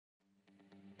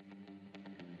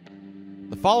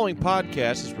The following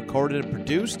podcast is recorded and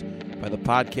produced by the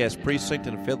Podcast Precinct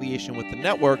in affiliation with the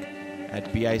network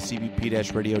at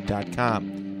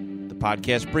bicbp-radio.com. The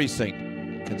Podcast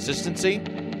Precinct. Consistency,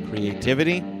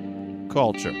 creativity,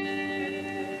 culture.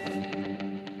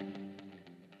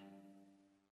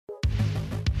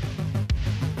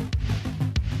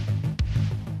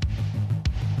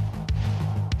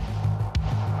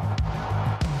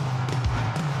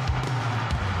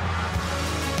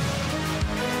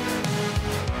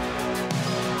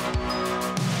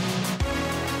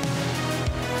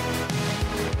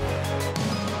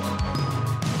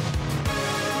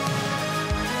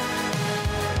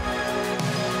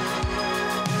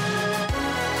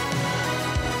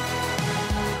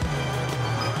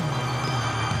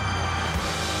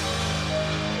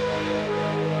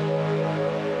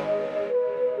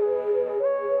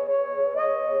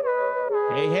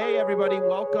 Hey, everybody.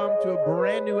 Welcome to a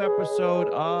brand new episode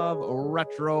of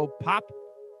Retro Pop.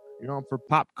 You're on for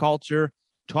pop culture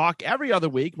talk every other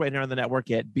week right here on the network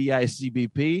at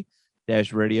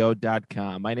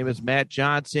bicbp-radio.com. My name is Matt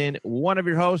Johnson, one of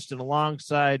your hosts, and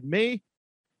alongside me,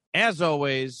 as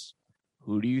always,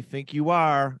 who do you think you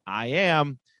are? I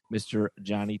am Mr.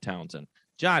 Johnny Townsend.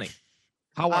 Johnny,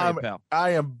 how are you, pal?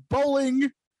 I am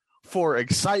bowling for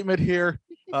excitement here.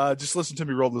 Just listen to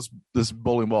me roll this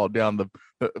bowling ball down the.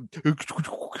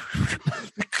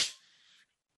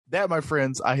 That, my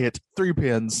friends, I hit 3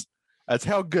 pins. That's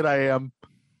how good I am.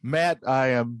 Matt, I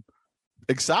am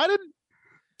excited.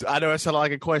 I know I sound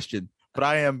like a question, but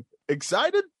I am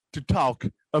excited to talk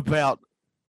about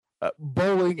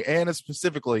bowling and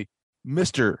specifically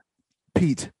Mr.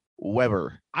 Pete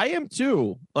Weber. I am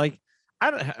too. All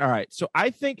right. So I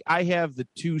think I have the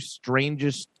two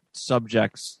strangest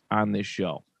subjects on this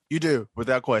show. You do,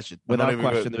 without question. We won't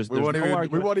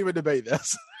even debate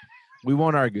this. We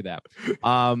won't argue that.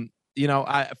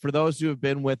 For those who have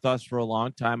been with us for a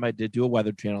long time, I did do a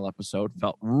Weather Channel episode.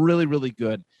 Felt really, really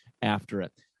good after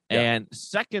it. Yeah. And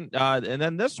second, and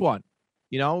then this one,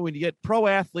 when you get pro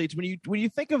athletes, when you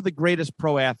think of the greatest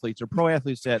pro athletes or pro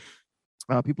athletes that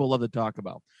people love to talk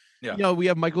about, we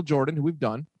have Michael Jordan, who we've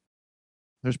done.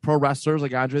 There's pro wrestlers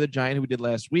like Andre the Giant, who we did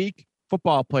last week.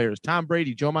 Football players, Tom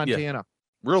Brady, Joe Montana. Yeah.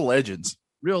 Real legends.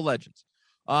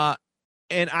 And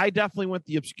I definitely went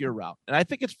the obscure route. And I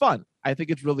think it's fun. I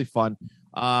think it's really fun.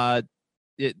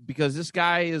 Because this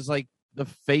guy is like the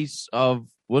face of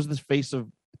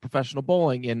professional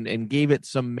bowling and gave it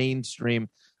some mainstream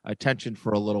attention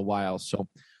for a little while. So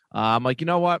I'm like, you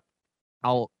know what?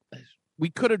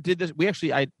 We could have did this.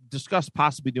 I discussed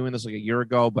possibly doing this like a year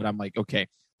ago, but I'm like, okay,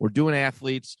 we're doing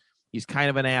athletes. He's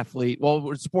kind of an athlete. Well,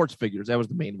 we're sports figures. That was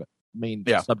the main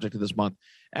subject of this month.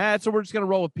 And so we're just going to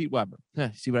roll with Pete Weber.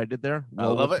 See what I did there? I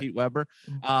love it. Pete Weber.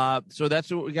 So that's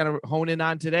what we got to hone in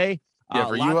on today.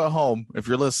 For you at home, if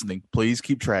you're listening, please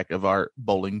keep track of our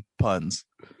bowling puns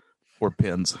or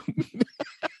pins.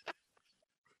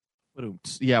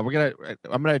 Yeah, I'm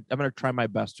gonna try my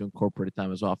best to incorporate it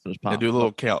time as often as possible. Do a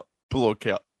little count.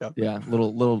 Yeah,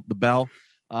 little the bell,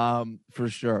 for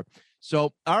sure.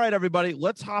 So, all right, everybody,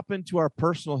 let's hop into our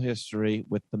personal history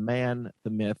with the man,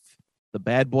 the myth, the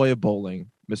bad boy of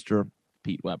bowling, Mr.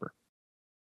 Pete Weber.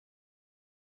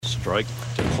 Strike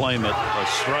to claim it. A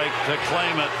strike to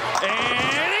claim it.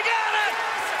 And he got it!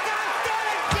 That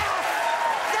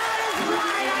is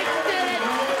right. I did it.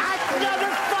 That's number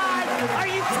 5. Are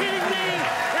you kidding me?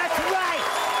 That's right.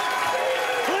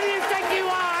 Who do you think you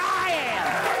are? I am.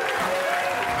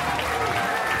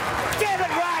 Get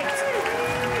it right.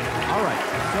 All right.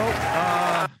 So,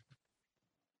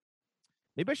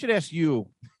 maybe I should ask you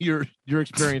your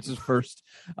experiences first,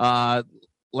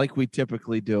 like we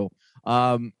typically do,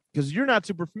 because you're not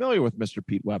super familiar with Mr.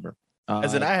 Pete Weber.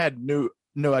 As in, I had no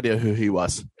idea who he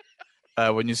was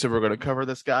when you said we're going to cover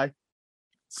this guy.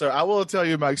 So I will tell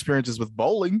you my experiences with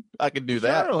bowling. I can do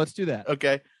that. Sure, let's do that.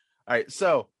 Okay. All right.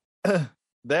 So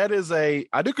that is I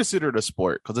do consider it a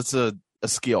sport because it's a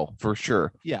skill for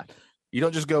sure. Yeah. You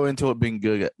don't just go into it being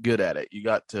good at it. You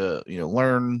got to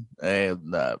learn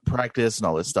and practice and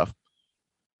all this stuff.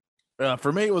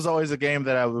 For me, it was always a game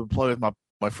that I would play with my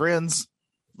friends,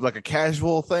 like a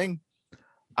casual thing.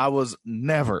 I was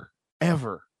never,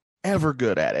 ever, ever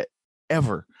good at it,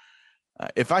 ever.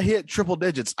 If I hit triple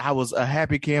digits, I was a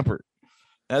happy camper.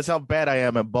 That's how bad I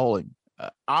am at bowling.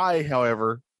 I,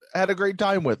 however, had a great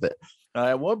time with it.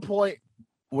 At one point,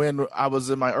 when I was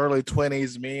in my early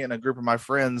 20s, me and a group of my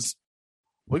friends,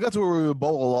 we got to where we would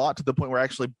bowl a lot to the point where I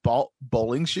actually bought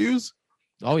bowling shoes.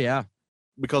 Oh, yeah.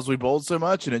 Because we bowled so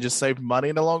much and it just saved money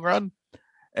in the long run.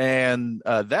 And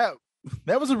that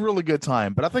was a really good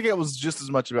time. But I think it was just as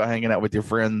much about hanging out with your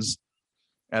friends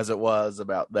as it was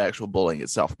about the actual bowling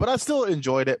itself. But I still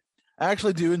enjoyed it. I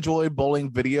actually do enjoy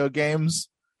bowling video games.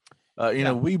 You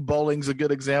know, Wii Bowling's a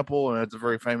good example, and it's a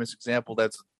very famous example.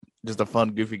 That's just a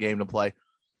fun, goofy game to play.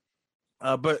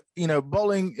 But, you know,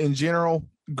 bowling in general,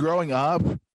 growing up,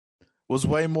 was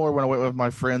way more when I went with my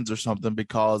friends or something,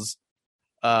 because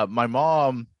my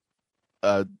mom,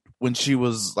 when she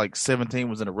was like 17,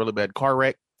 was in a really bad car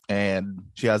wreck, and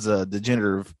she has a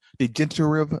degenerative,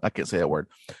 I can't say that word.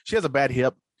 She has a bad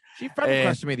hip. She friend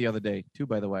requested me the other day, too,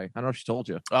 by the way. I don't know if she told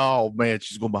you. Oh, man,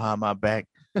 she's going behind my back.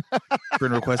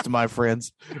 Friend request to my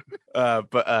friends.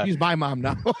 But she's my mom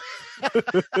now.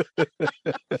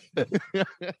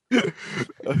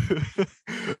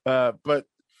 But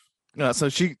so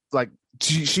she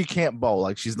can't bowl.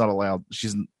 Like, she's not allowed.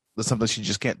 That's something she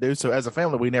just can't do. So as a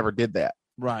family, we never did that.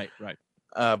 Right.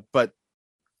 But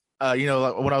you know,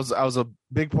 like when I was a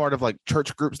big part of like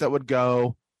church groups that would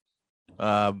go,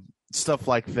 stuff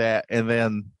like that. And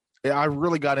then I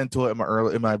really got into it in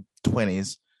my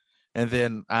 20s. And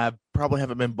then I probably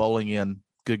haven't been bowling in,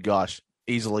 good gosh,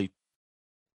 easily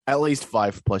at least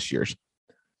 5+ years.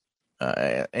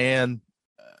 And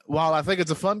while I think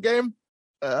it's a fun game,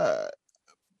 I'm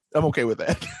okay with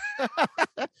that.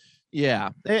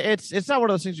 Yeah, it's not one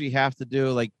of those things you have to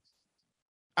do. Like,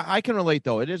 I can relate,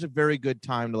 though. It is a very good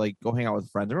time to like go hang out with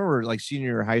friends. I remember like senior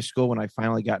year of high school when I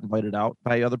finally got invited out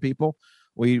by other people.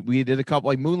 We did a couple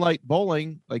like moonlight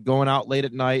bowling, like going out late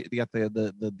at night. They got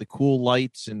the cool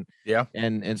lights and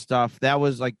stuff. That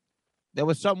was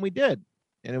something we did,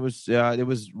 and it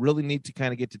was really neat to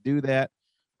kind of get to do that.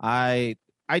 I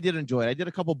did enjoy it. I did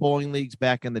a couple bowling leagues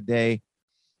back in the day,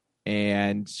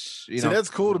 and you know that's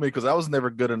cool to me because I was never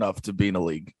good enough to be in a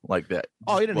league like that.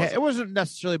 Oh, it wasn't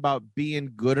necessarily about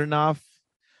being good enough.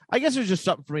 I guess it was just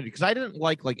something for me because I didn't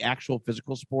like actual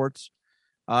physical sports.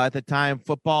 At the time,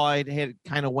 football I had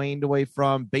kind of waned away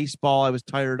from. Baseball I was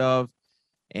tired of,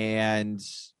 and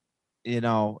you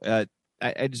know,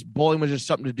 I just bowling was just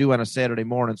something to do on a Saturday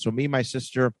morning. So me, my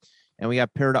sister, and we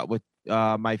got paired up with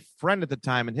my friend at the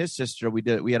time and his sister. We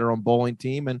had our own bowling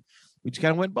team, and we just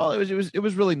kind of went bowling. It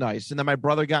was really nice. And then my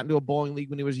brother got into a bowling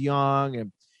league when he was young,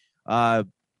 and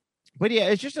but yeah,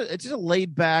 it's just a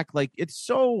laid back, like it's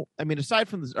so. I mean, aside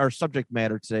from our subject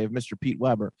matter today of Mr. Pete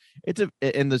Weber,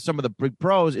 some of the big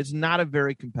pros, it's not a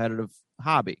very competitive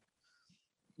hobby.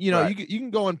 You know, right. you can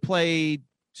go and play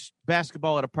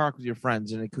basketball at a park with your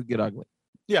friends, and it could get ugly.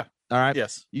 Yeah. All right.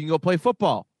 Yes. You can go play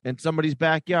football in somebody's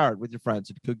backyard with your friends.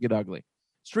 It could get ugly.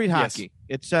 Street hockey,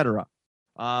 etc.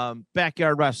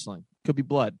 Backyard wrestling could be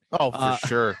blood. Oh, for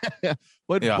sure.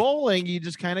 But bowling, you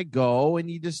just kind of go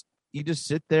and you just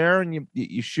sit there and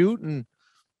you shoot, and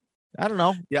I don't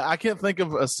know. Yeah, I can't think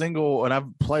of a single, and I've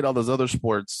played all those other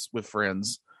sports with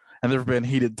friends, and there have been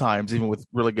heated times, even with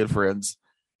really good friends.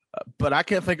 But I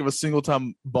can't think of a single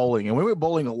time bowling, and we went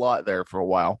bowling a lot there for a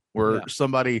while, where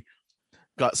somebody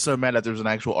got so mad that there was an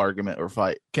actual argument or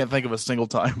fight. Can't think of a single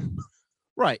time.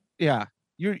 Right? Yeah,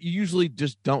 you usually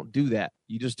just don't do that.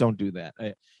 You just don't do that.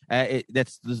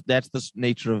 That's the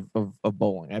nature of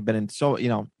bowling. I've been in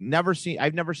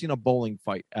I've never seen a bowling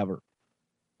fight ever.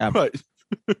 Right.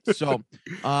 So,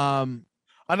 I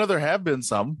know there have been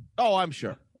some. Oh, I'm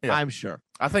sure. Yeah. I'm sure.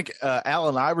 I think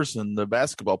Allen Iverson, the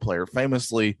basketball player,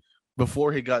 famously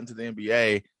before he got into the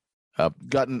NBA,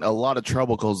 got in a lot of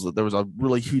trouble because there was a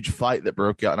really huge fight that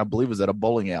broke out, and I believe it was at a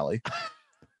bowling alley.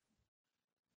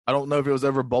 I don't know if it was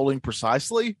ever bowling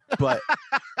precisely, but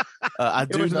I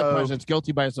do know it's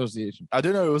guilty by association. I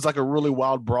do know it was like a really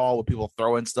wild brawl with people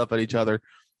throwing stuff at each other,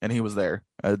 and he was there.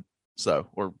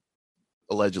 Or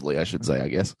allegedly, I should say, I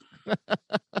guess.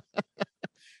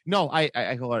 No,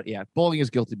 I bowling is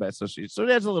guilty by association, so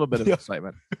there's a little bit of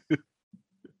excitement.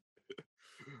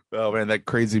 Oh man, that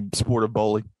crazy sport of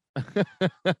bowling.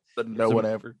 No one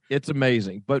ever. It's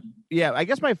amazing, but yeah, I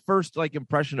guess my first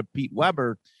impression of Pete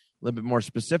Weber, a little bit more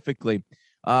specifically,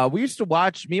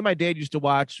 me and my dad used to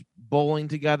watch bowling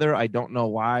together. I don't know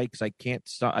why, because I can't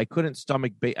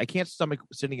stomach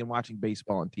sitting and watching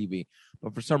baseball on TV,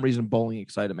 but for some reason bowling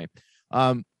excited me.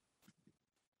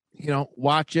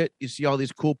 Watch it. You see all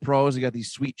these cool pros. They got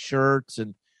these sweet shirts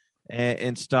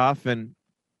and stuff, and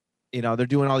they're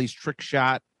doing all these trick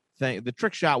shot thing. The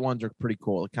trick shot ones are pretty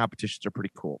cool. The competitions are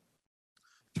pretty cool.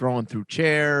 Throwing through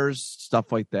chairs,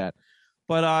 stuff like that.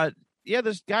 But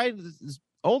this guy, this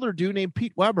older dude named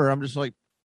Pete Weber, I'm just like,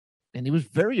 and he was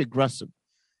very aggressive.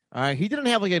 He didn't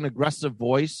have an aggressive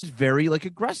voice, very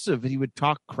aggressive, and he would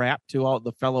talk crap to all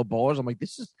the fellow bowlers. I'm like,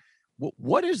 this is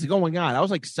what is going on? I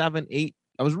was 7, 8.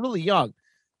 I was really young.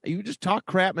 He would just talk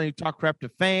crap, and he talk crap to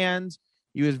fans.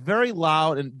 He was very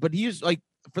loud, but he was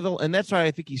and that's why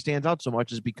I think he stands out so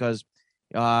much, is because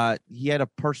He had a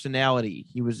personality.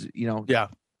 He was, Yeah.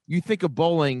 You think of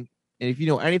bowling, and if you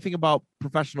know anything about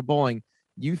professional bowling,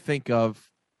 you think of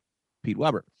Pete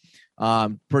Weber.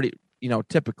 Pretty,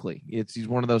 typically he's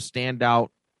one of those standout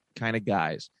kind of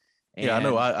guys. And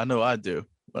I know I do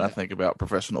when I think about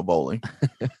professional bowling.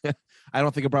 I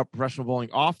don't think about professional bowling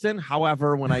often.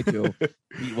 However, when I do,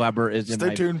 Pete Weber is in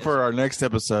Stay tuned for our next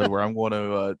episode where I'm going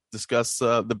to discuss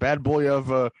the bad boy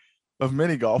of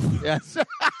mini golf. Yes.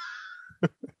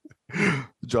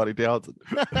 Johnny Townsend.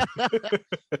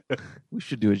 We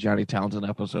should do a Johnny Townsend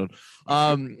episode.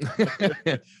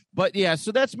 But yeah,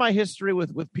 so that's my history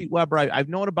with Pete Weber. I've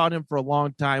known about him for a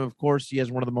long time. Of course, he has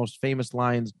one of the most famous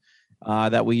lines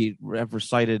that we have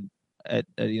recited I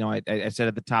said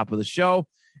at the top of the show,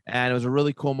 and it was a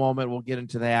really cool moment. We'll get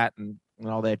into that and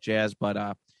all that jazz. But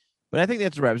I think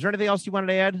that's a wrap. Is there anything else you wanted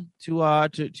to add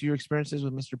to your experiences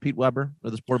with Mr. Pete Weber or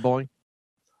the sport of bowling?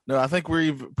 No, I think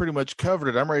we've pretty much covered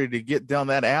it. I'm ready to get down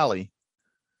that alley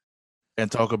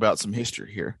and talk about some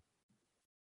history here.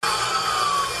 Do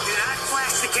not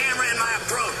flash the camera in my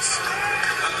approach.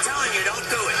 I'm telling you, don't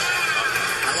do it.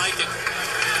 I like it.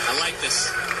 I like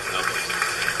this. Okay.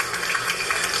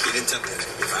 You didn't tell me that.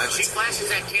 If she flashes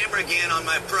that camera again on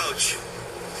my approach.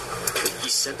 You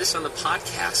said this on the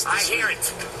podcast. I hear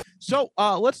it. So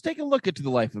let's take a look into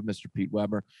the life of Mr. Pete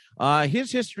Weber.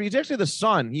 His history, he's actually the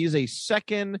son. He is a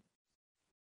second.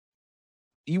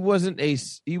 He was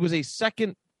a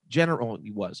second general.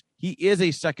 He is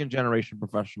a second generation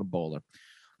professional bowler.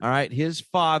 All right. His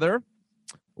father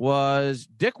was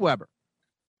Dick Weber.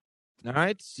 All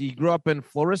right. He grew up in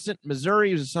Florissant, Missouri.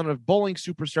 He was the son of bowling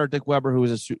superstar Dick Weber, who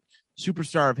was a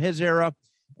superstar of his era.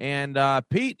 And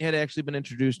Pete had actually been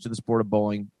introduced to the sport of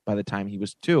bowling by the time he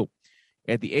was 2.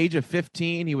 At the age of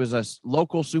 15, he was a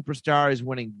local superstar. He's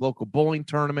winning local bowling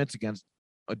tournaments against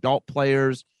adult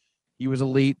players. He was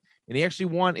elite, and he actually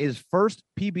won his first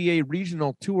PBA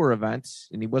regional tour events,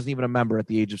 and he wasn't even a member at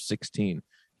the age of 16.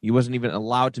 He wasn't even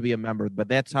allowed to be a member, but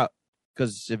that's how,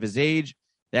 because of his age,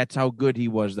 that's how good he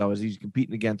was, though, as he's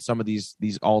competing against some of these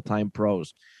all-time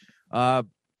pros.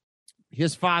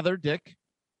 His father, Dick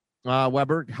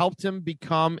Weber, helped him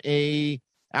become a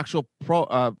actual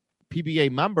pro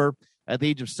PBA member at the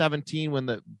age of 17,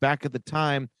 when back at the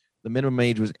time, the minimum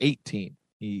age was 18.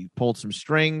 He pulled some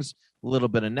strings, a little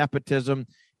bit of nepotism,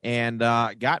 and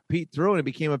got Pete through, and he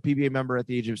became a PBA member at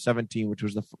the age of 17, which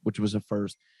was a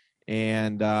first.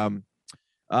 And in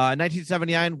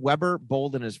 1979, Weber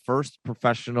bowled in his first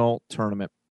professional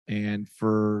tournament. And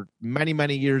for many,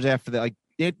 many years after that, like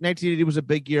 1980 was a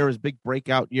big year, it was a big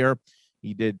breakout year.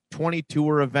 He did 20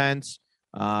 tour events.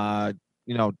 This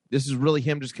is really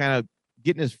him just kind of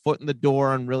getting his foot in the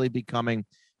door and really becoming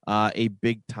a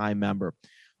big-time member.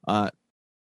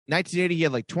 1980, he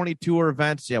had like 20 tour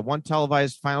events. He had 1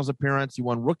 televised finals appearance. He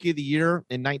won Rookie of the Year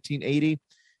in 1980.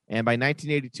 And by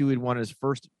 1982, he'd won his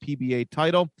first PBA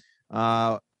title.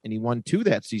 And he won 2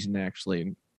 that season, actually.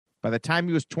 And by the time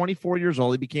he was 24 years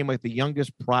old, he became like the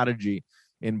youngest prodigy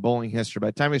in bowling history. By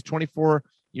the time he was 24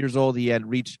 years old, he had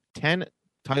reached 10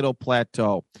 title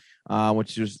plateau,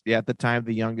 which was at the time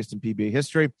the youngest in PBA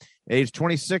history. At age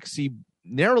 26, he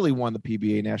narrowly won the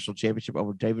PBA National Championship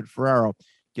over David Ferraro,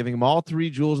 giving him all 3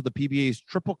 jewels of the PBA's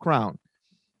Triple Crown.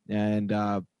 And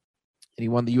he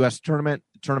won the U.S. Tournament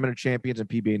of Champions, and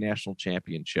PBA National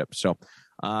Championship. So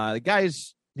the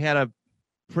guys had a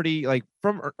pretty,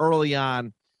 from early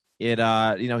on, he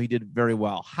did very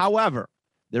well. However,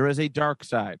 there is a dark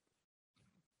side,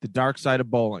 the dark side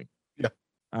of bowling. Yeah.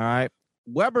 All right.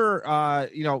 Weber,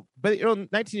 but in the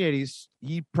 1980s,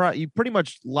 he pretty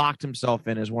much locked himself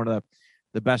in as one of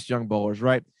the best young bowlers,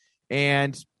 right?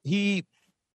 And he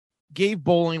gave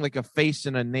bowling like a face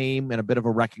and a name and a bit of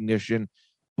a recognition,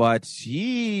 but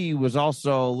he was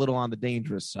also a little on the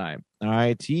dangerous side. All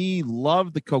right. He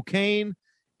loved the cocaine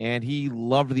and he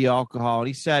loved the alcohol.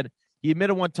 And he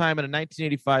admitted one time in a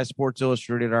 1985 Sports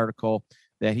Illustrated article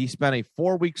that he spent a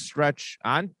 4-week stretch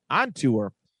on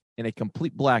tour in a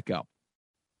complete blackout.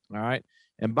 All right.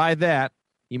 And by that,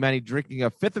 he meant he drinking a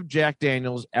 5th of Jack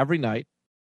Daniels every night,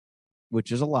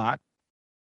 which is a lot,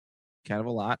 kind of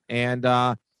a lot. And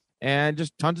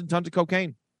just tons and tons of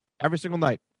cocaine every single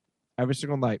night.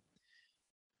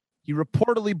 He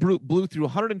reportedly blew through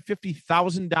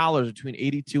 $150,000 between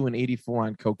 82 and 84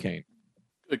 on cocaine.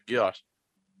 Good gosh.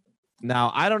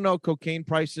 Now, I don't know cocaine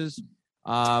prices.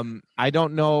 I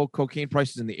don't know cocaine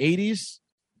prices in the 80s.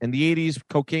 In the 80s,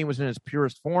 cocaine was in its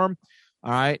purest form.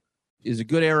 All right. Is a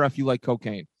good era if you like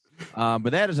cocaine.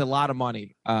 But that is a lot of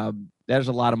money. That is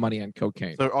a lot of money on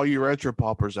cocaine. So all you retro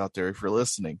poppers out there, if you're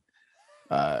listening,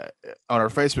 on our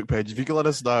Facebook page, if you can let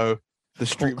us know the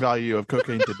street value of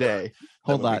cocaine today.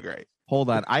 Hold would on. be great. Hold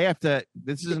on. I have to.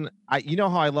 This isn't. You know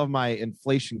how I love my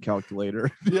inflation calculator.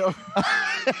 Yeah.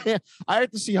 I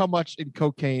have to see how much in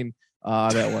cocaine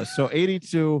that was. So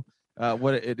 82.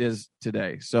 What it is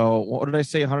today. So what did I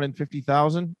say?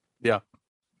 150,000. Yeah.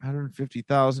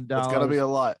 $150,000. That's gotta be a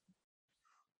lot.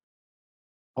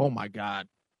 Oh my God.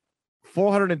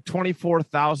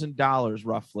 $424,000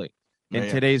 roughly in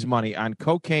Man. today's money on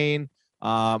cocaine.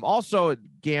 Also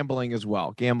gambling as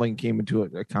well. Gambling came into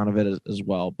account of it as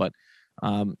well. But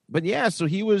yeah, so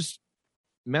he was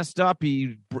messed up.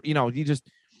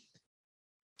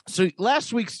 So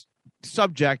last week's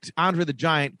subject, Andre the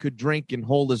Giant could drink and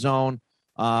hold his own.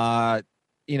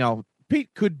 Pete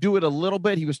could do it a little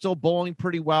bit. He was still bowling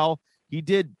pretty well. He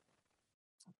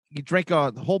drank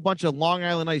a whole bunch of Long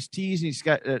Island iced teas, and he's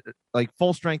got like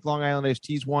full strength Long Island iced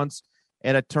teas once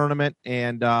at a tournament,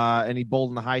 and he bowled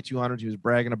in the high 200s. He was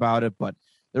bragging about it, but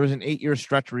there was an 8-year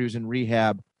stretch where he was in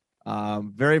rehab.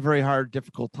 Very, very hard,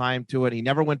 difficult time to it. He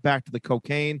never went back to the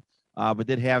cocaine, but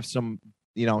did have some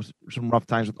rough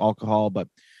times with alcohol. But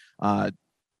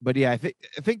yeah, I think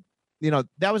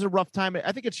that was a rough time.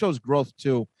 I think it shows growth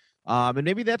too, and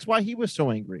maybe that's why he was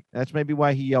so angry. That's maybe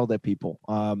why he yelled at people.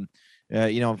 From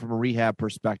a rehab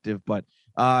perspective. But,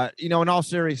 in all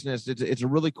seriousness, it's a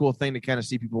really cool thing to kind of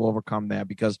see people overcome that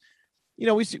because,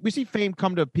 we see fame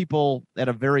come to people at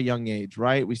a very young age,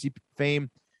 right? We see fame,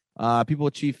 people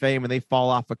achieve fame and they fall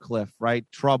off a cliff, right?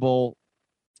 Trouble,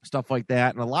 stuff like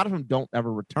that. And a lot of them don't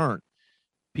ever return.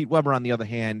 Pete Weber, on the other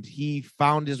hand, he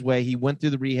found his way. He went through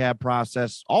the rehab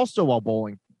process also while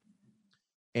bowling,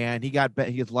 and he got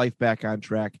his life back on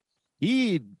track.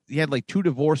 He had like 2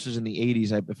 divorces in the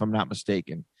 80s, if I'm not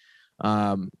mistaken.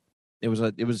 It was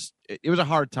a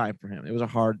hard time for him. It was a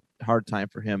hard time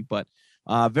for him, but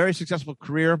very successful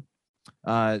career.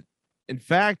 In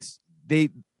fact,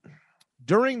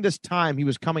 during this time he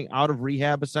was coming out of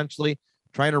rehab, essentially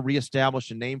trying to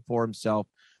reestablish a name for himself.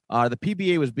 The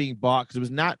PBA was being bought because it was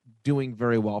not doing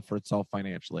very well for itself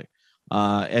financially,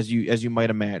 as you might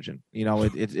imagine.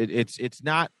 It's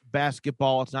not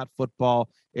basketball, it's not football,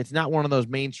 it's not one of those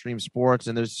mainstream sports,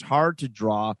 and it's hard to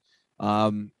draw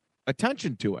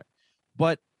attention to it.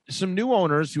 But some new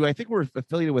owners who I think were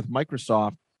affiliated with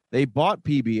Microsoft, they bought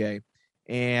PBA,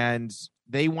 and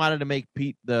they wanted to make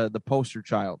Pete the poster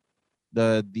child,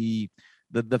 the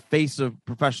face of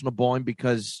professional bowling,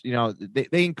 because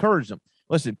they encouraged him.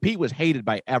 Listen, Pete was hated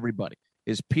by everybody,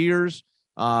 his peers.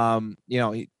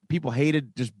 People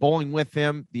hated just bowling with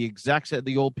him. The execs at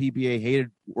the old PBA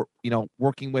hated,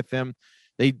 working with him.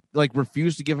 They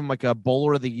refused to give him like a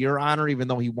bowler of the year honor, even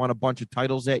though he won a bunch of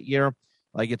titles that year.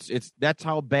 Like that's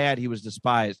how bad he was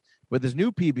despised. But this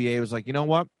new PBA was like, you know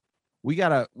what? We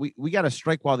gotta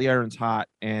strike while the iron's hot,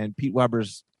 and Pete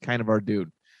Weber's kind of our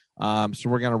dude. So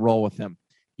we're gonna roll with him.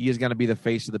 He is going to be the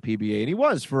face of the PBA, and he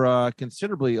was for a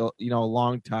considerably, a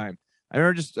long time. I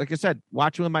remember, just like I said,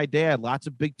 watching with my dad, lots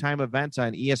of big time events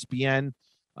on ESPN,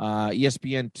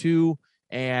 ESPN2,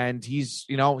 and he's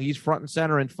front and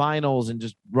center in finals and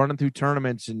just running through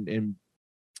tournaments and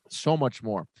so much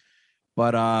more.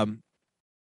 But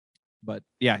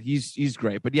yeah, he's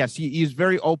great. But yes, he's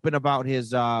very open about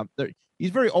his.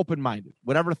 He's very open minded.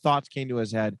 Whatever thoughts came to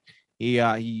his head, he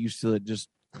used to just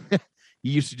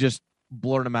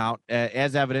blurt them out,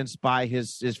 as evidenced by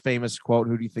his famous quote,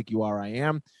 "Who do you think you are? I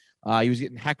am." He was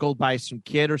getting heckled by some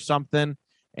kid or something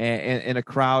in a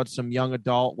crowd, some young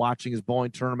adult watching his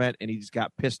bowling tournament, and he just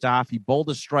got pissed off. He bowled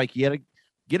a strike. He had to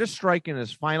get a strike in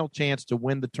his final chance to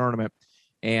win the tournament,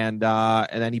 and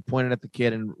then he pointed at the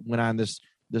kid and went on this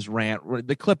rant.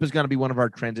 The clip is going to be one of our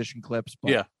transition clips.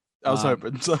 But, yeah, I was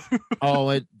hoping so.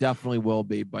 Oh, it definitely will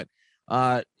be, but.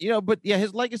 But yeah,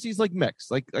 his legacy is like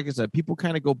mixed. Like I said, people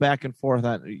kind of go back and forth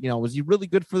on, was he really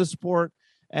good for the sport?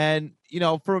 And,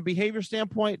 from a behavior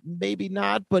standpoint, maybe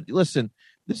not. But listen,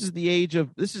 you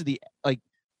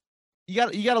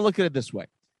got to look at it this way.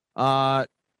 In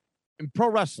pro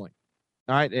wrestling,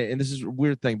 all right, and this is a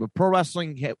weird thing, but pro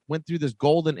wrestling went through this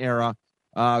golden era,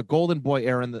 golden boy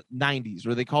era in the 90s,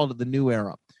 or they called it the new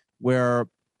era, where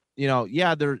a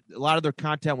lot of their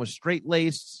content was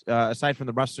straight-laced, aside from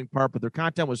the wrestling part, but their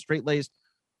content was straight-laced,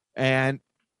 and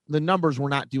the numbers were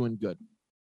not doing good.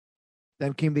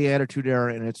 Then came the Attitude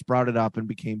Era, and it sprouted up and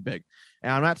became big.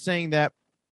 And I'm not saying that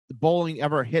the bowling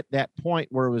ever hit that point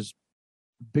where it was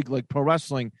big like pro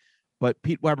wrestling, but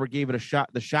Pete Weber gave it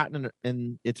the shot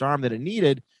in its arm that it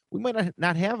needed. We might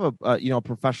not have a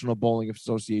professional bowling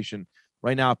association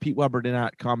right now. Pete Weber did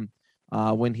not come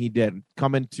when he did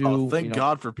come into. Thank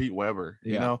God for Pete Weber.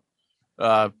 Yeah.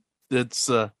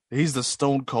 He's the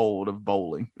Stone Cold of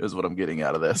bowling, is what I'm getting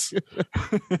out of this.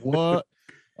 What?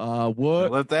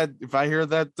 What? If I hear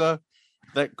that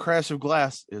that crash of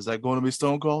glass, is that going to be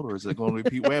Stone Cold or is it going to be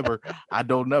Pete Weber? I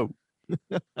don't know.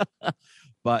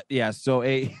 But yeah, so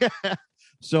a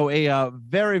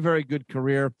very, very good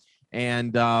career.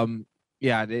 And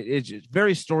it's a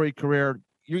very storied career.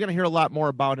 You're going to hear a lot more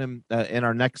about him in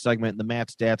our next segment, the Matt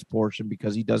Stats portion,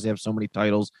 because he does have so many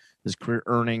titles, his career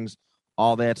earnings,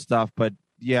 all that stuff. But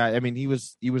yeah, I mean, he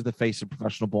was the face of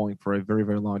professional bowling for a very,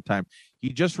 very long time.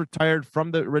 He just retired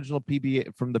from the original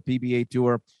PBA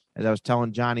tour. As I was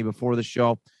telling Johnny before the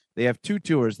show, they have two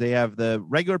tours. They have the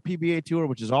regular PBA tour,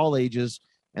 which is all ages,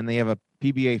 and they have a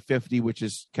PBA 50, which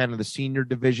is kind of the senior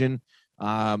division.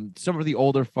 Some of the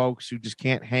older folks who just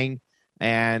can't hang.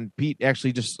 And Pete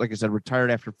actually just, like I said, retired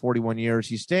after 41 years.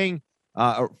 He's staying.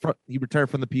 He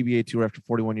retired from the PBA tour after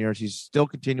 41 years. He's still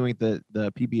continuing the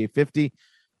PBA 50.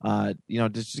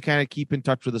 Just to kind of keep in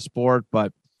touch with the sport.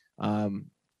 But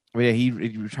he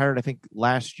retired, I think,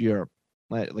 last year,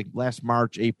 like last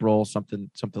March, April, something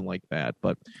like that.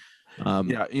 But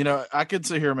I could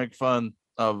sit here and make fun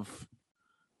of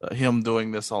him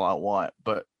doing this all I want,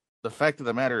 but the fact of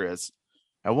the matter is,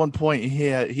 at one point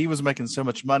he was making so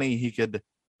much money he could,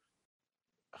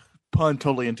 pun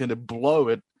totally intended, blow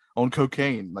it on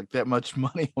cocaine, like that much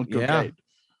money on cocaine. Yeah.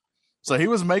 So he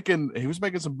was making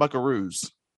some buckaroos.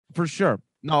 For sure.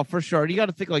 No, for sure. You got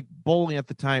to think like bowling at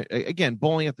the time,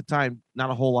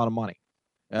 not a whole lot of money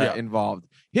involved.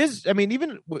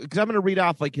 Even because I'm going to read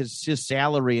off like his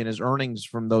salary and his earnings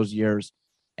from those years.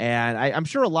 And I'm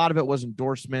sure a lot of it was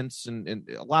endorsements and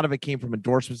a lot of it came from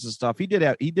endorsements and stuff. He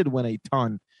did win a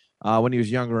ton when he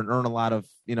was younger and earn a lot of,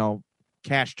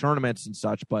 cash tournaments and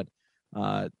such. But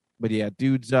yeah,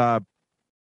 dude's, he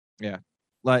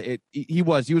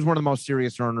was one of the most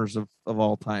serious earners of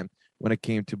all time when it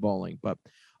came to bowling. But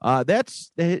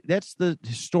that's the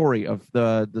story of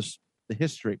the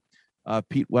history of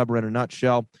Pete Weber in a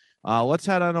nutshell. Let's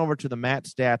head on over to the Matt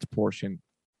Stats portion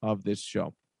of this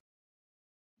show.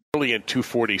 Early in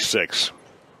 246.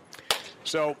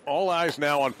 So all eyes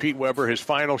now on Pete Weber, his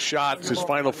final shots, his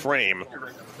final frame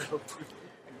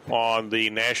on the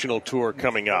national tour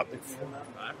coming up.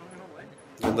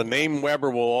 And the name Weber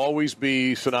will always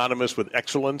be synonymous with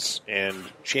excellence and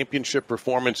championship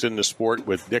performance in the sport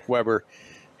with Dick Weber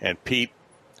and Pete.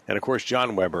 And, of course,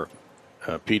 John Weber,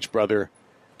 Pete's brother,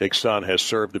 Dick's son, has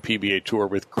served the PBA Tour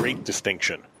with great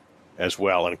distinction as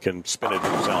well and can spin it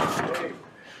himself.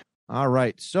 All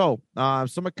right, so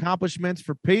some accomplishments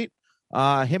for Pete.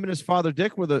 Him and his father,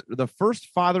 Dick, were the first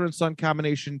father and son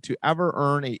combination to ever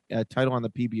earn a title on the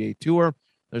PBA Tour.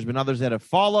 There's been others that have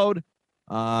followed.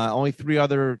 Only 3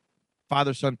 other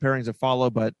father-son pairings have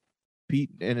followed, but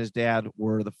Pete and his dad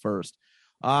were the first.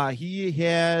 He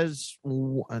has,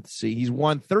 he's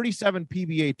won 37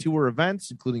 PBA Tour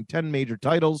events, including 10 major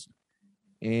titles,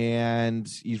 and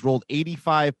he's rolled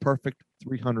 85 perfect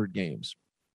 300 games.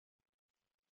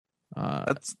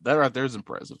 That right there is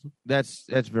impressive. That's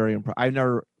very impressive. I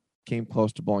never came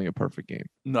close to bowling a perfect game.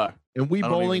 No. And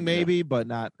bowling maybe, but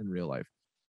not in real life.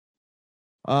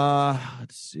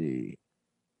 Let's see.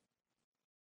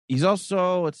 He's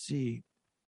also, he's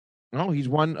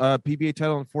won a PBA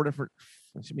title in 5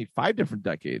 different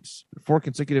decades, 4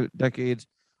 consecutive decades.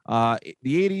 The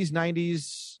 80s,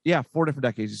 90s, 4 different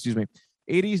decades, 80s,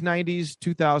 90s,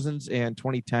 2000s, and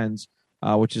 2010s,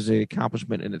 which is an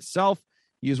accomplishment in itself.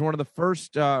 He was one of the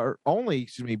first,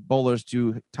 bowlers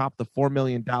to top the $4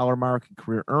 million mark in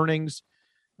career earnings.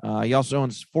 He also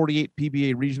owns 48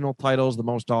 PBA regional titles, the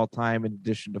most all time, in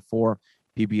addition to 4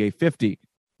 PBA 50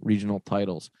 regional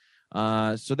titles.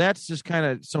 So that's just kind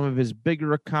of some of his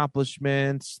bigger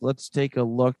accomplishments. Let's take a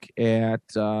look at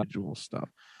individual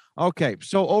stuff. Okay,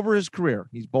 so over his career,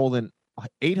 he's bowled in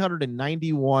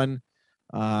 891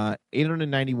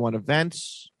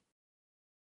 events.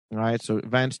 All right, so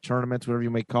events, tournaments, whatever you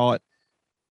may call it.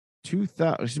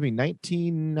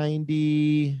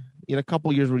 1990, he had a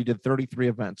couple years where he did 33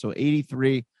 events. So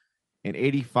 83 and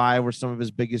 85 were some of his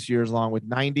biggest years, along with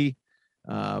 90.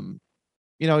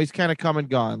 He's kind of come and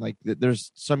gone. Like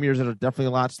there's some years that are definitely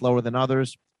a lot slower than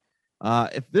others.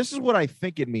 If this is what I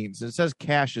think it means, it says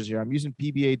cashes here. I'm using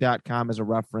PBA.com as a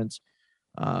reference.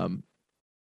 I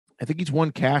think he's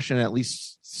won cash in at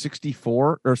least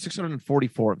 64 or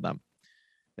 644 of them.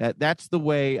 That's the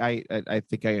way I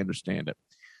think I understand it.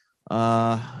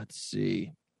 Let's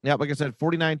see. Yeah, like I said,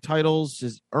 49 titles.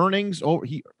 His earnings,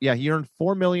 he earned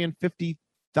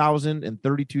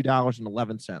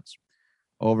 $4,050,032.11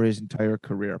 over his entire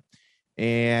career.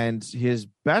 And his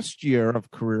best year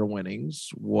of career winnings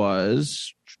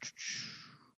was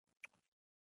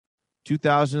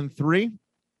 2003.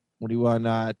 when he won.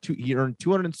 He earned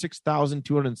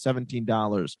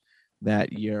 $206,217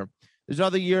 that year. There's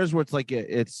other years where it's like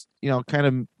it's kind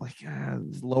of like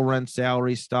low rent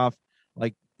salary stuff.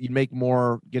 Like you'd make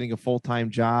more getting a full time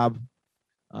job.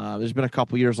 There's been a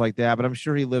couple years like that, but I'm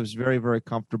sure he lives very, very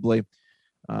comfortably.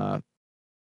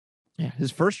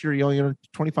 His first year he only earned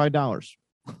 $25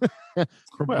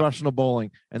 from professional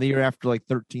bowling, and the year after like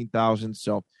 $13,000.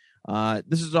 So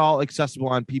this is all accessible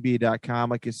on PBA.com.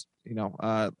 Like it's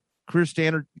career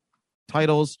standard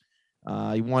titles.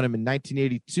 He won them in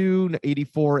 1982,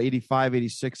 84, 85,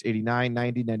 86, 89,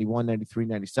 90, 91, 93,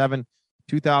 97,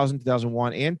 2000,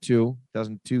 2001, and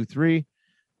 2002, 3,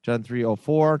 2003,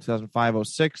 04, 2005,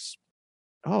 06.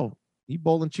 Oh, he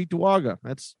bowled in Cheektowaga.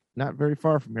 That's not very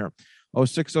far from here.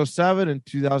 06, 07, and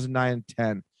 2009 and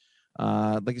 10.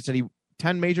 Like I said,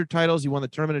 10 major titles. He won the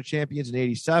Tournament of Champions in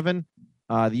 87,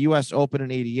 the U.S. Open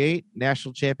in 88,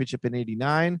 National Championship in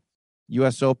 89,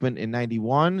 U.S. Open in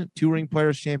 91, Touring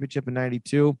Players Championship in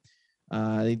 92.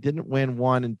 He didn't win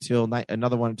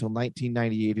another one until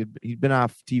 1998. He'd been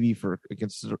off TV for a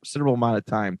considerable amount of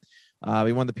time.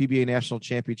 He won the PBA National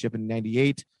Championship in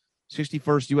 98,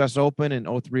 61st U.S. Open in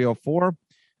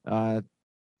 03-04,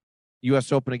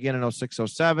 U.S. Open again in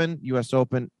 06-07, U.S.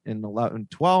 Open in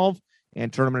 11-12,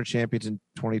 and Tournament of Champions in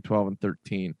 2012 and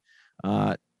 13.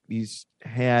 He's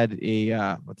had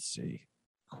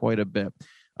quite a bit.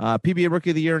 PBA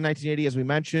Rookie of the Year in 1980, as we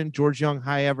mentioned. George Young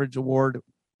High Average Award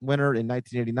winner in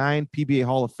 1989. PBA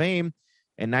Hall of Fame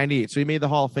in 98. So he made the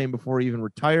Hall of Fame before he even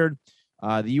retired.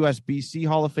 The USBC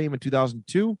Hall of Fame in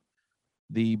 2002.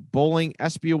 The Bowling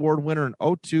ESPY Award winner in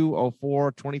 02,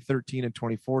 04, 2013, and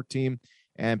 2014.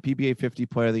 And PBA 50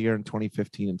 Player of the Year in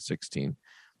 2015 and 16.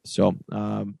 So,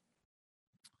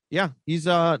 he's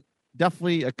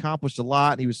definitely accomplished a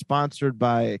lot. He was sponsored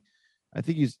by, I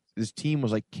think his team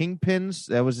was like Kingpins.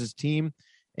 That was his team.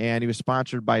 And he was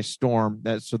sponsored by Storm.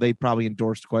 So they probably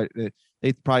endorsed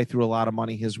they probably threw a lot of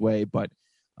money his way. But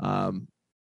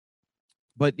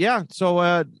yeah, so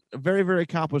a very, very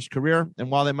accomplished career.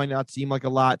 And while that might not seem like a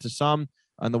lot to some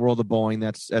in the world of bowling,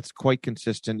 that's quite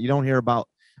consistent. You don't hear about,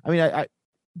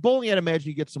 bowling, I'd imagine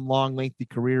you get some long, lengthy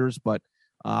careers, but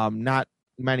not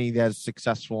many that's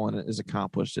successful and as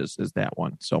accomplished as that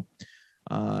one. So,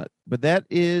 but that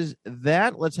is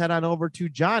that. Let's head on over to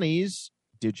Johnny's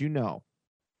Did You Know?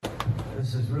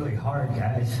 This is really hard,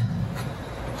 guys.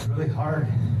 It's really hard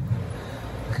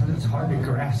because it's hard to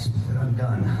grasp that I'm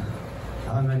done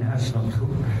on the national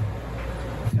tour.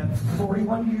 I've had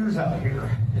 41 years out here.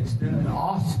 It's been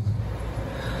awesome.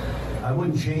 I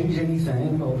wouldn't change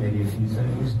anything, well, maybe a few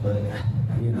things, but,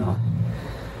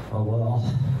 oh well.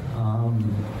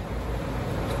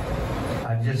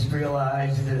 I've just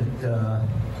realized that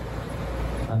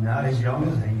I'm not as young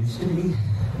as I used to be.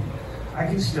 I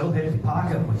can still hit the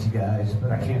pocket with you guys,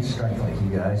 but I can't strike like you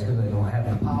guys because I don't have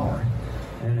the power.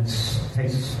 And it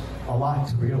takes a lot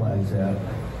to realize that.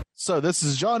 So this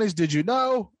is Johnny's Did You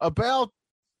Know about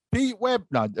Pete Webb?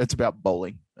 No, it's about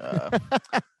bowling.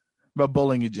 About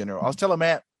bowling in general. I was telling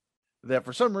Matt that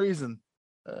for some reason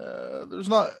there's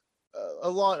not a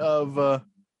lot of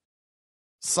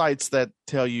sites that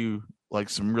tell you like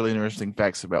some really interesting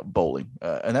facts about bowling,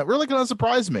 and that really kind of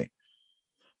surprised me.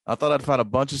 I thought I'd find a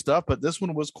bunch of stuff, but this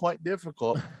one was quite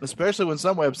difficult, especially when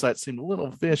some websites seemed a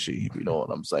little fishy, if you know what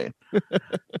I'm saying.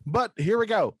 But here we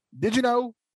go. Did you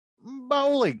know?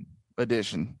 Bowling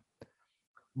edition.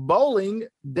 Bowling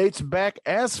dates back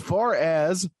as far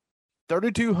as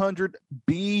 3200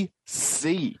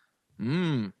 BC.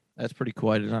 That's pretty cool.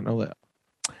 I did not know that.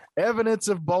 Evidence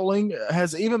of bowling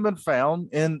has even been found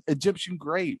in Egyptian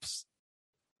graves.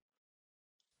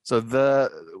 So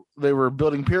they were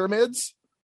building pyramids,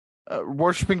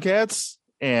 worshiping cats,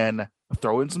 and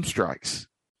throwing some strikes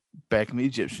back in the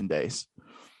Egyptian days.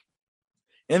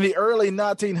 In the early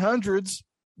 1900s,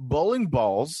 bowling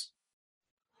balls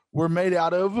were made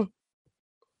out of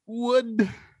wood.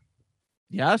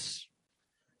 Yes.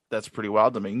 That's pretty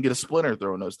wild to me. You can get a splinter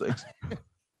throwing those things.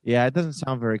 Yeah, it doesn't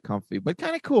sound very comfy, but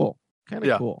kind of cool.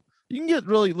 Cool. You can get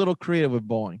really little creative with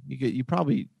bowling. You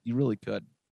really could.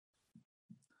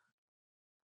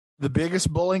 The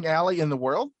biggest bowling alley in the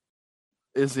world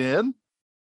is in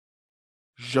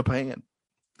Japan.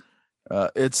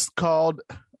 It's called,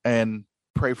 and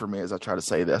pray for me as I try to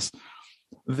say this,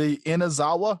 the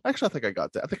Inazawa. Actually, I think I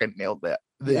got that. I think I nailed that.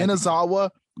 The Inazawa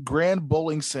Grand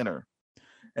Bowling Center.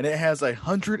 And it has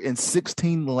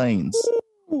 116 lanes.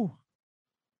 Ooh.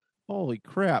 Holy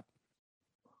crap.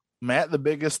 Matt, the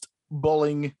biggest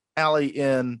bowling alley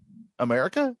in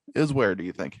America is where, do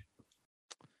you think?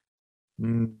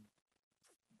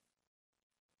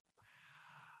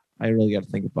 I really got to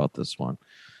think about this one.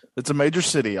 It's a major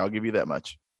city. I'll give you that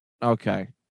much. Okay.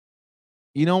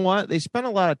 You know what? They spent a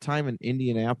lot of time in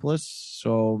Indianapolis,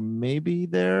 so maybe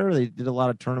they did a lot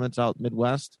of tournaments out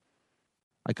Midwest.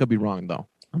 I could be wrong, though.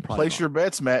 I'm probably Place wrong. your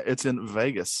bets, Matt. It's in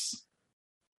Vegas.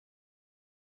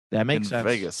 That makes in sense.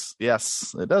 Vegas.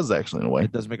 Yes, it does actually in a way.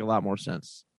 It does make a lot more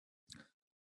sense.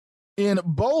 In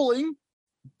bowling,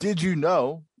 did you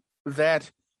know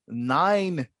that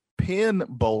 9-pin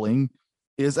bowling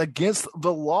is against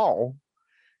the law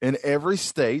in every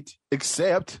state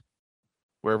except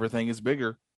where everything is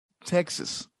bigger,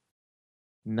 Texas?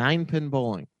 9-pin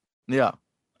bowling. Yeah.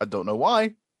 I don't know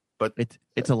why, but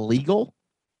It's illegal?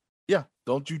 yeah,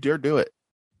 don't you dare do it.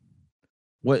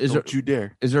 What is Don't you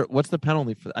dare. what's the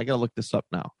penalty for I gotta look this up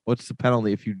now. What's the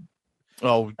penalty if you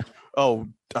Oh,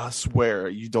 I swear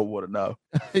you don't want to know.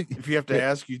 If you have to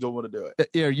ask, you don't want to do it.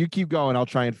 Here, you keep going, I'll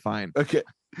try and find. Okay.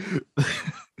 All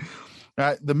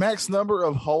right. The max number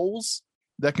of holes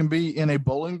that can be in a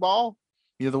bowling ball,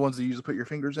 you know, the ones that you usually put your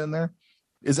fingers in there,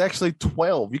 is actually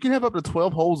 12. You can have up to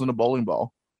 12 holes in a bowling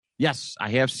ball. Yes,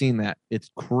 I have seen that. It's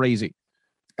crazy.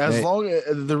 As They- long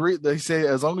as they say,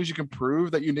 as long as you can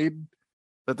prove that you need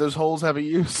that those holes have a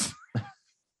use.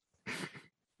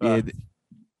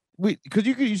 Because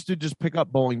you could used to just pick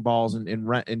up bowling balls and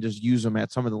rent and just use them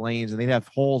at some of the lanes, and they'd have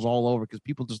holes all over because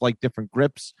people just like different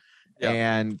grips. Yeah.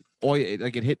 And oil,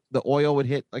 like the oil would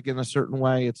hit like in a certain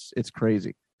way. It's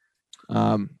crazy.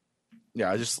 Yeah,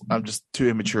 I'm just too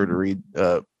immature to read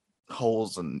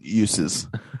holes and uses.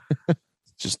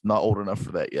 Just not old enough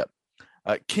for that yet.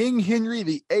 King Henry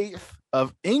VIII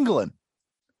of England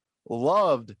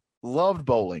loved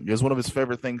bowling. It was one of his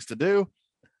favorite things to do.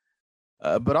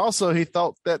 But also he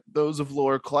thought that those of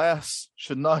lower class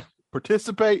should not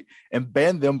participate and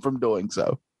banned them from doing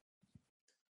so.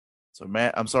 So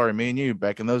Matt, I'm sorry, me and you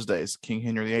back in those days, King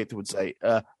Henry VIII would say,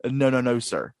 no,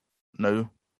 sir. No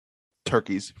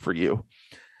turkeys for you.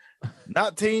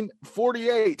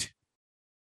 1948,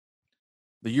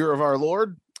 the year of our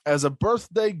Lord, as a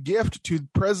birthday gift to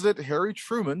President Harry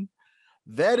Truman,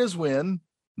 that is when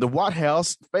the White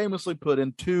House famously put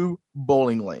in 2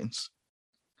 bowling lanes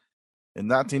in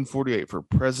 1948 for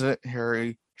President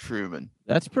Harry Truman.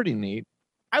 That's pretty neat.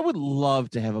 I would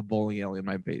love to have a bowling alley in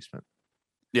my basement.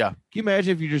 Yeah. Can you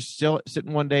imagine if you're just still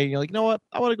sitting one day and you're like, you know what?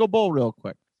 I want to go bowl real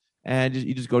quick. And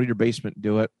you just go to your basement and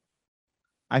do it.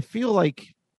 I feel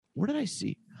like, where did I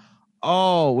see?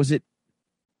 Oh, was it?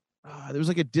 There was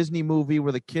like a Disney movie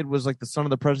where the kid was like the son of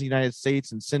the president of the United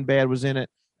States and Sinbad was in it.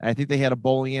 And I think they had a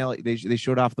bowling alley. They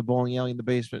showed off the bowling alley in the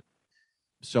basement.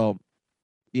 So,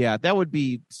 yeah, that would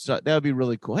be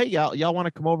really cool. Hey, y'all want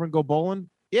to come over and go bowling?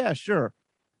 Yeah, sure.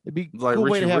 It'd be Like a cool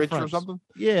way Richie to have Rich friends. or something?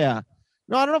 Yeah.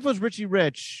 No, I don't know if it was Richie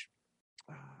Rich,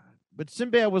 but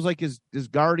Sinbad was like his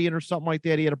guardian or something like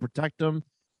that. He had to protect him.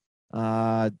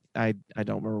 I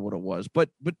don't remember what it was, but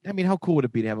I mean, how cool would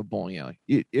it be to have a bowling alley?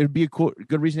 It'd be a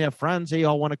good reason to have friends. Hey,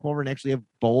 y'all want to come over and actually have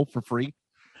bowl for free?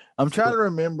 I'm trying to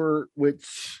remember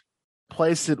which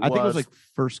place it was. I think it was like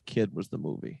First Kid was the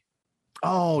movie.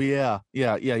 Oh yeah.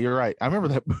 You're right. I remember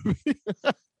that movie.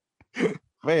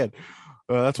 Man,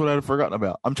 that's what I had forgotten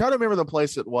about. I'm trying to remember the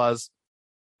place it was.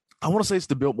 I want to say it's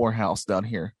the Biltmore House down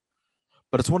here,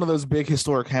 but it's one of those big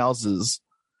historic houses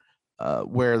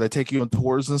where they take you on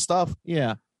tours and stuff.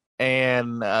 Yeah.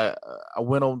 And I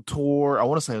went on tour. I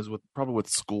want to say it was probably with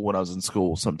school when I was in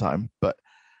school sometime, but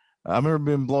I remember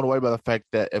being blown away by the fact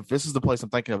that if this is the place I'm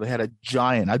thinking of, they had a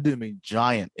giant, I do mean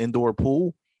giant indoor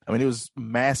pool. I mean, it was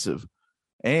massive,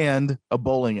 and a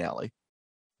bowling alley.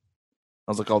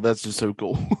 I was like, oh, that's just so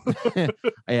cool.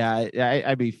 Yeah,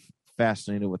 I'd be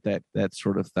fascinated with that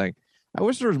sort of thing. I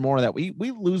wish there was more of that. We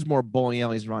lose more bowling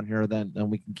alleys around here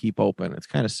than we can keep open. It's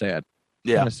kind of sad.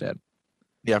 Yeah. Kind of sad.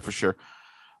 Yeah, for sure.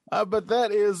 But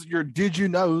that is your Did You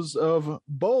Knows of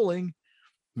bowling.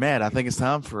 Matt, I think it's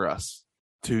time for us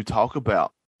to talk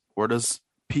about where does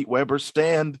Pete Weber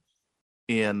stand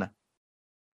in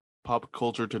pop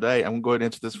culture today. I'm going to go ahead and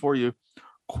answer this for you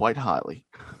quite highly.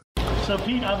 So,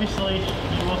 Pete, obviously,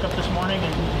 you woke up this morning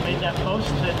and made that post.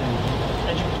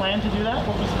 Had you planned to do that?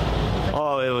 What was the...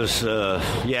 Oh, it was,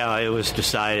 it was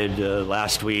decided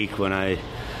last week when I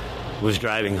was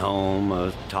driving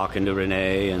home, talking to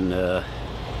Renee, and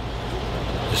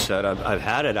just said, I've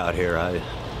had it out here.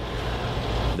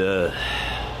 The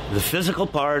physical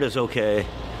part is okay.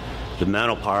 The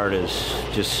mental part is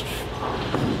just,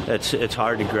 it's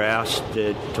hard to grasp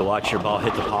to watch your ball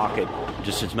hit the pocket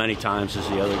just as many times as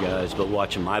the other guys, but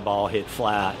watching my ball hit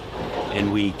flat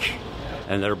and weak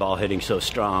and their ball hitting so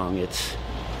strong, it's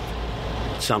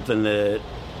something that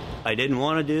I didn't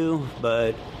want to do,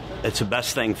 but it's the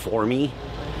best thing for me.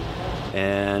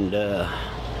 And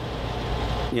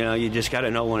you just got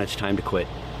to know when it's time to quit.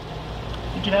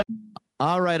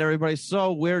 All right, everybody.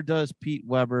 So where does Pete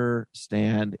Weber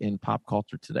stand in pop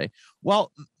culture today?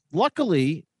 Well,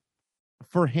 luckily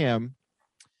for him,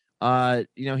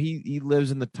 he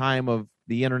lives in the time of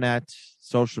the internet,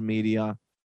 social media,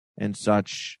 and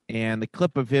such. And the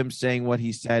clip of him saying what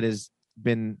he said has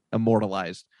been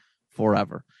immortalized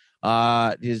forever.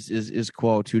 His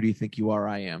quote, "Who do you think you are?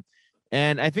 I am."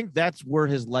 And I think that's where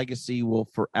his legacy will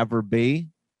forever be.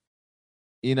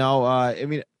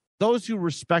 Those who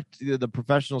respect the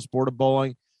professional sport of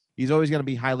bowling, he's always going to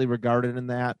be highly regarded in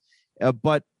that.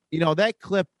 But that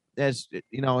clip has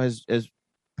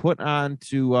put on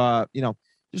to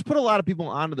just put a lot of people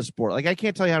onto the sport. Like, I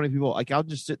can't tell you how many people. Like, I'll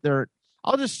just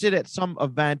sit at some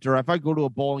event, or if I go to a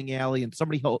bowling alley and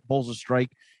somebody bowls a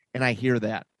strike, and I hear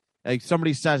that, like,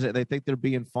 somebody says it, they think they're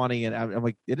being funny, and I'm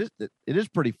like, it is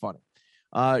pretty funny.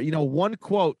 One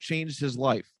quote changed his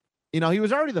life. He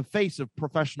was already the face of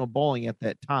professional bowling at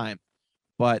that time,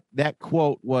 but that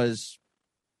quote was,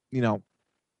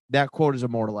 that quote is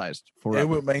immortalized forever. It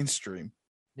went mainstream.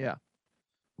 Yeah.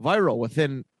 Viral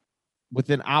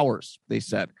within hours, they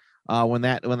said, when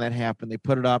that happened. They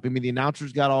put it up. I mean, the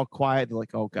announcers got all quiet. They're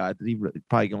like, oh God, did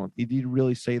he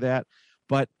really say that?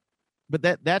 But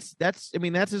that's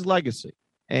his legacy.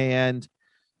 And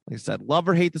like I said, love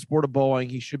or hate the sport of bowling,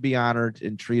 he should be honored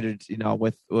and treated,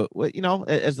 with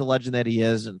as the legend that he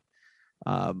is. And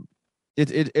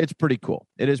it's pretty cool.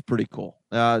 It is pretty cool.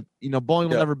 Bowling will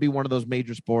never be one of those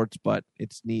major sports, but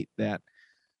it's neat that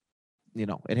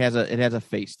it has a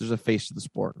face. There's a face to the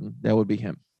sport, and that would be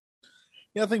him.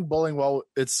 Yeah, I think bowling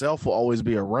itself will always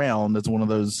be around. It's one of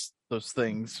those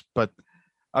things. But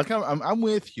I'm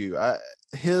with you.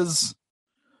 His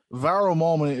viral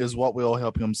moment is what will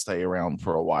help him stay around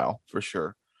for a while, for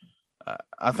sure.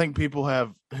 I think people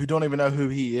who don't even know who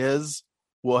he is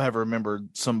will have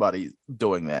remembered somebody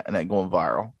doing that and that going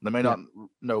viral. They may not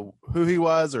know who he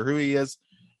was or who he is,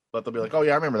 but they'll be like, oh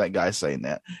yeah, I remember that guy saying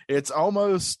that. It's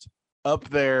almost up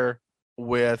there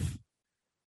with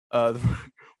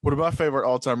one of my favorite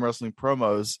all-time wrestling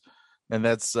promos, and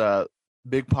that's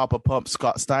Big Papa Pump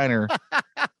Scott Steiner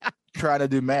trying to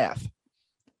do math.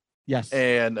 Yes.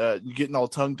 And you're getting all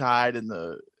tongue-tied and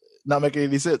not making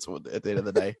any sense at the end of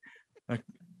the day.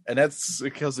 And that's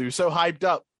because he was so hyped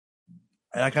up.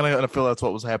 And I kind of feel that's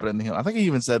what was happening to him. I think he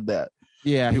even said that.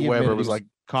 Yeah. Pete Weber was like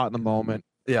caught in the moment.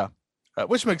 Yeah.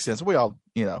 Which makes sense. We all,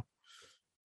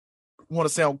 want to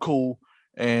sound cool,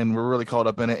 and we're really caught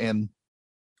up in it and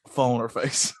fall on our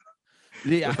face.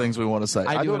 Yeah. The things we want to say.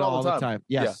 I do it all the time.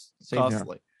 Yes. Yeah,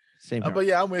 constantly. Same here. But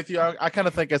yeah, I'm with you. I kind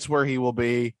of think that's where he will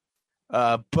be.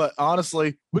 But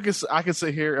honestly, I can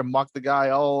sit here and mock the guy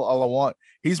all I want.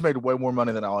 He's made way more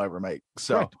money than I'll ever make.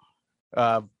 So,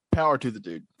 power to the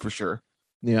dude for sure.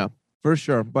 Yeah, for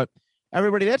sure. But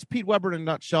everybody, that's Pete Weber in a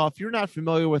nutshell. If you're not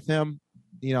familiar with him,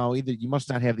 either you must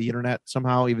not have the internet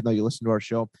somehow, even though you listen to our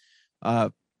show.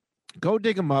 Go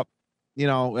dig him up.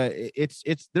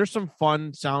 There's some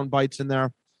fun sound bites in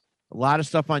there. A lot of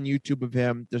stuff on YouTube of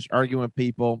him just arguing with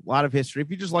people. A lot of history. If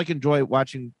you just enjoy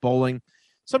watching bowling,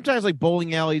 sometimes like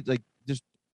bowling alley, like just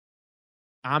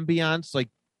ambiance, like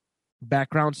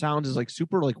background sounds is like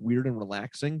super like weird and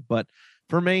relaxing. But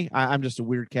for me, I'm just a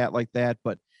weird cat like that.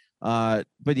 But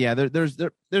yeah,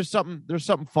 there's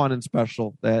something fun and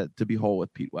special to behold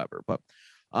with Pete Weber. But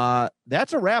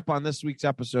that's a wrap on this week's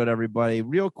episode, everybody.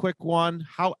 Real quick one.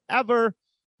 However,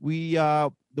 we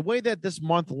the way that this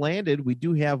month landed, we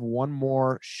do have one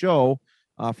more show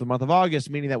for the month of August,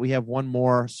 meaning that we have one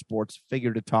more sports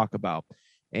figure to talk about.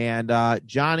 And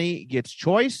Johnny gets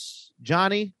choice.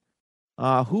 Johnny,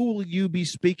 who will you be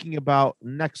speaking about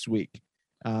next week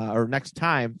or next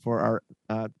time for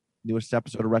our newest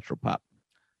episode of Retro Pop?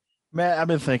 Matt, I've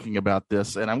been thinking about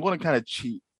this, and I'm going to kind of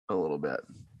cheat a little bit.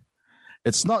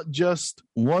 It's not just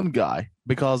one guy,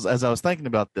 because as I was thinking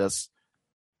about this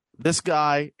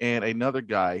guy and another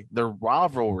guy, their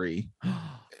rivalry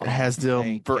has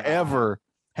them forever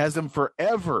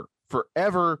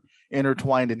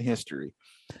intertwined in history.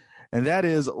 And that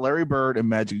is Larry Bird and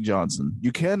Magic Johnson.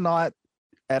 You cannot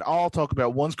at all talk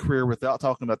about one's career without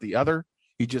talking about the other.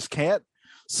 You just can't.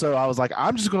 So I was like,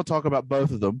 I'm just going to talk about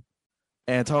both of them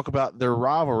and talk about their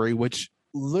rivalry, which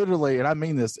literally, and I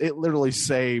mean this, it literally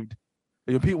saved,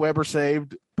 Pete Weber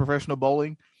saved professional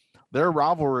bowling. Their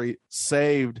rivalry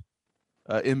saved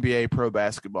NBA pro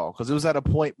basketball, because it was at a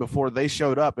point before they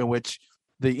showed up in which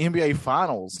the NBA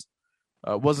finals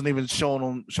wasn't even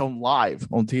shown live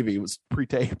on TV. It was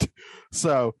pre-taped.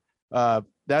 So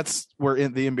that's where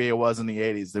the NBA was in the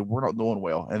 80s. They were not doing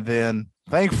well. And then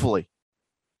thankfully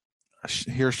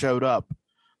here showed up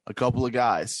a couple of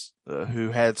guys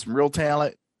who had some real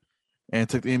talent and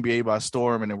took the NBA by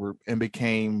storm and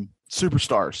became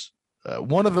superstars.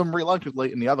 One of them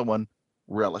reluctantly, and the other one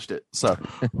relished it. So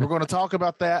we're going to talk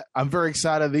about that. I'm very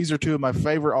excited. These are two of my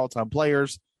favorite all-time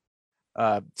players.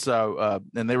 And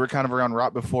they were kind of around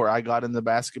right before I got into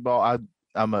basketball. I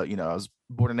was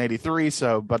born in '83,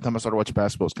 so by the time I started watching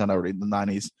basketball, it was kind of already in the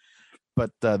 '90s.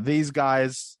 But these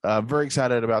guys, very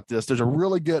excited about this. There's a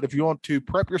really good, if you want to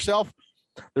prep yourself,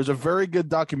 there's a very good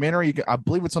documentary. I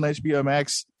believe it's on HBO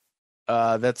Max.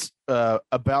 That's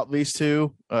about these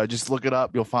two. Just look it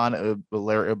up. You'll find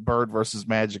a Bird versus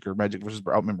Magic or Magic versus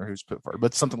Bird. I don't remember who's put first,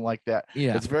 but something like that.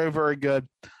 Yeah. It's very, very good.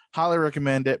 Highly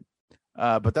recommend it.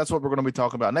 But that's what we're going to be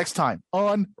talking about next time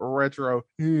on Retro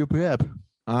Hip Hip.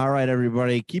 All right,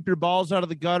 everybody. Keep your balls out of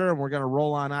the gutter, and we're going to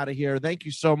roll on out of here. Thank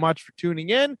you so much for tuning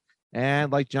in.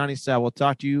 And like Johnny said, we'll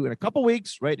talk to you in a couple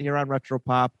weeks right here on Retro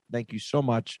Pop. Thank you so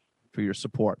much for your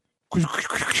support.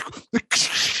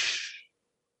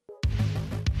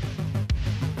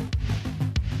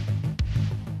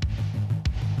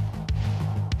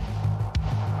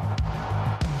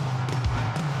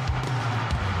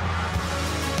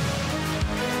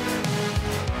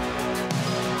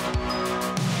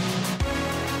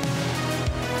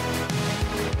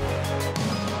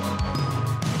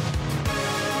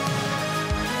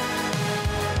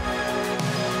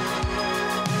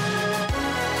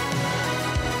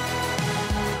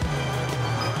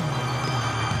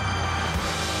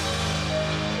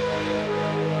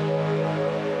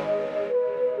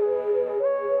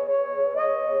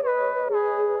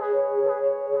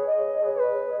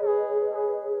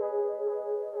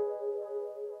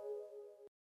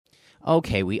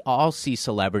 Okay, we all see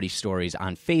celebrity stories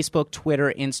on Facebook,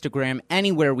 Twitter, Instagram,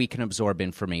 anywhere we can absorb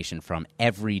information from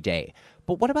every day.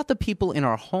 But what about the people in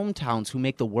our hometowns who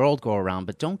make the world go around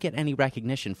but don't get any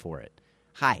recognition for it?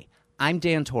 Hi, I'm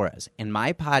Dan Torres, and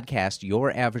my podcast,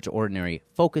 Your Average Ordinary,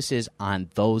 focuses on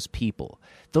those people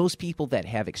that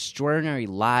have extraordinary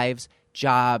lives,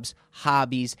 jobs,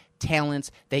 hobbies,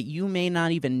 talents that you may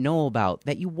not even know about,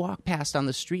 that you walk past on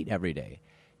the street every day.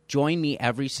 Join me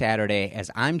every Saturday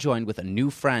as I'm joined with a new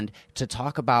friend to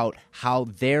talk about how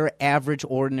their average,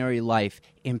 ordinary life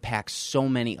impacts so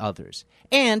many others.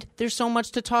 And there's so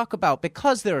much to talk about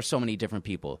because there are so many different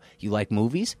people. You like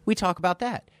movies? We talk about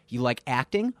that. You like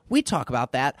acting? We talk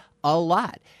about that a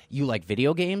lot. You like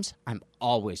video games? I'm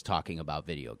always talking about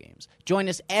video games. Join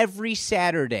us every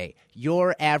Saturday,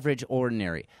 Your Average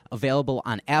Ordinary, available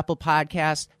on Apple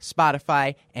Podcasts,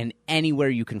 Spotify, and anywhere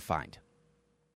you can find.